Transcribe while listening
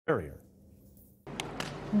barrier.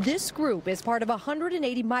 This group is part of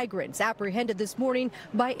 180 migrants apprehended this morning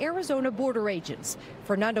by Arizona border agents.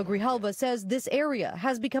 Fernando Grijalva says this area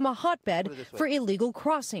has become a hotbed for illegal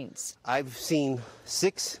crossings. I've seen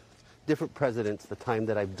 6 different presidents the time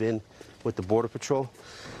that I've been with the Border Patrol,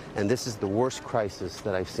 and this is the worst crisis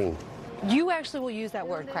that I've seen. You actually will use that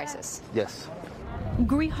word, crisis? Yes.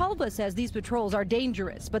 Grijalva says these patrols are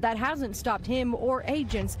dangerous, but that hasn't stopped him or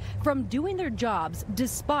agents from doing their jobs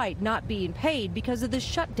despite not being paid because of the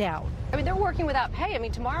shutdown. I mean, they're working without pay. I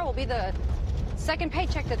mean, tomorrow will be the second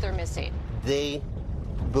paycheck that they're missing. They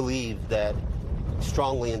believe that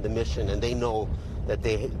strongly in the mission, and they know that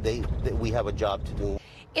that we have a job to do.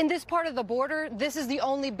 In this part of the border, this is the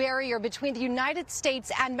only barrier between the United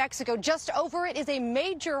States and Mexico. Just over it is a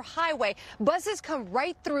major highway. Buses come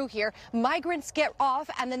right through here. Migrants get off,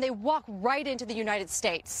 and then they walk right into the United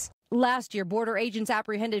States. Last year, border agents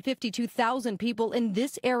apprehended 52,000 people in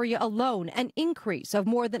this area alone, an increase of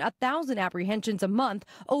more than 1,000 apprehensions a month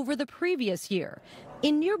over the previous year.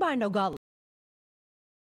 In nearby Nogales,